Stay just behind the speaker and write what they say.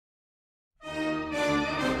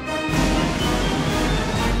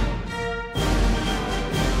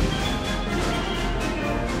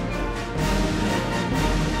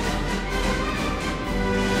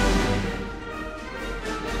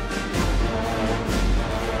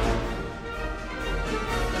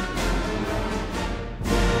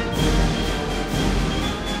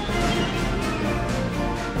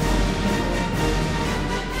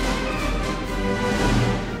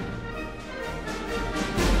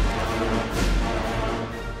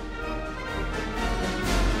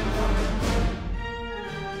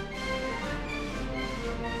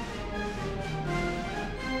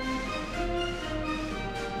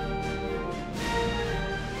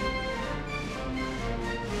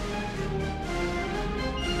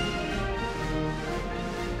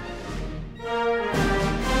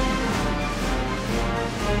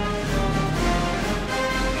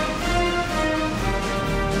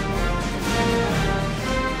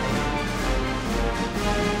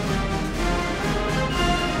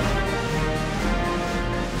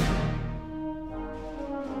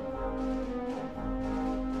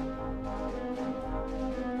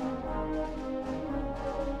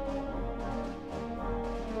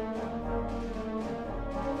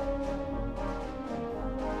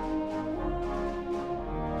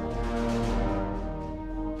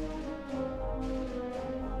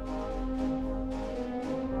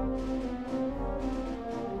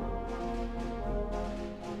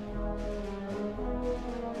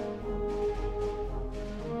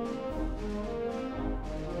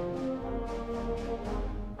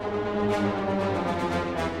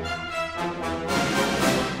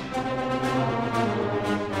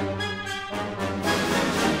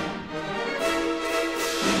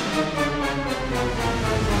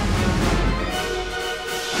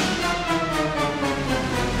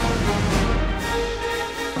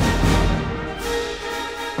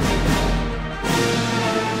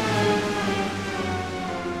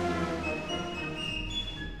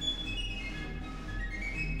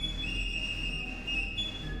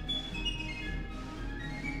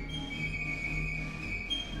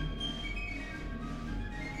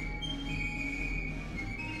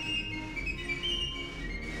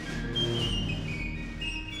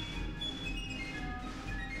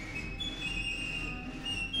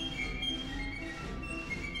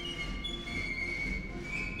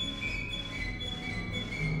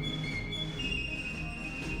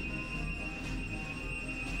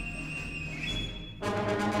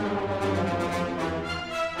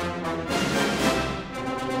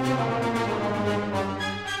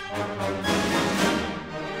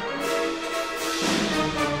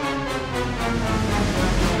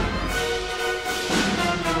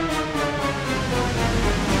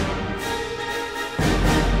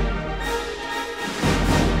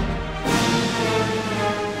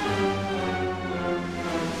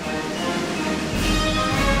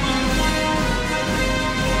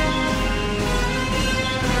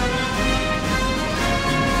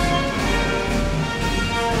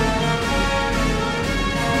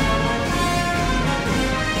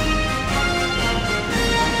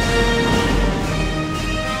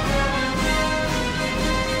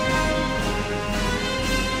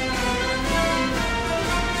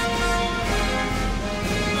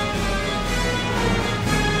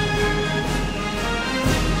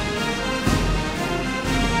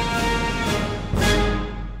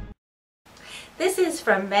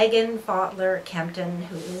from Megan Fottler Kempton,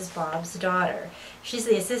 who is Bob's daughter. She's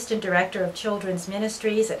the Assistant Director of Children's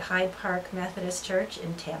Ministries at Hyde Park Methodist Church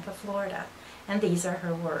in Tampa, Florida. And these are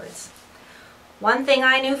her words. One thing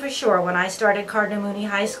I knew for sure when I started Cardinal Mooney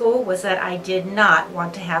High School was that I did not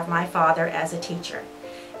want to have my father as a teacher.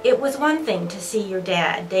 It was one thing to see your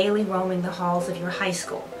dad daily roaming the halls of your high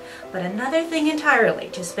school, but another thing entirely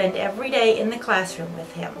to spend every day in the classroom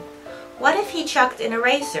with him. What if he chucked an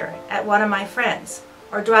eraser at one of my friends,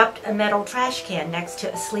 or dropped a metal trash can next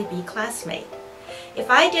to a sleepy classmate? If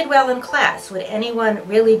I did well in class, would anyone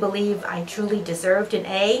really believe I truly deserved an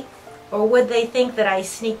A, or would they think that I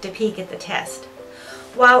sneaked a peek at the test?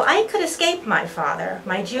 While I could escape my father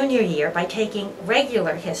my junior year by taking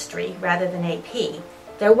regular history rather than AP,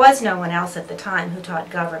 there was no one else at the time who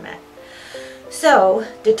taught government. So,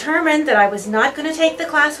 determined that I was not going to take the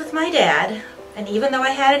class with my dad, and even though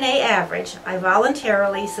I had an A average, I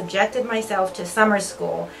voluntarily subjected myself to summer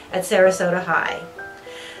school at Sarasota High.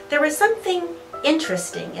 There was something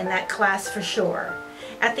interesting in that class for sure.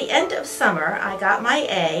 At the end of summer, I got my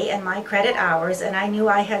A and my credit hours, and I knew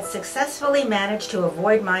I had successfully managed to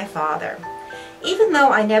avoid my father. Even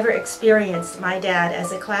though I never experienced my dad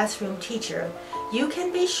as a classroom teacher, you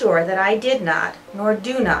can be sure that I did not, nor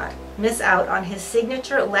do not, miss out on his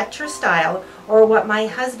signature lecture style, or what my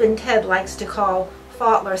husband Ted likes to call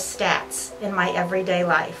Fottler stats, in my everyday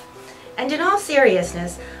life. And in all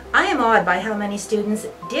seriousness, I am awed by how many students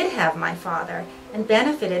did have my father and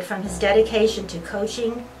benefited from his dedication to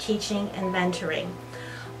coaching, teaching, and mentoring.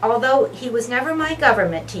 Although he was never my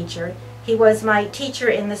government teacher, he was my teacher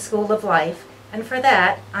in the school of life, and for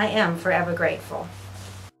that I am forever grateful.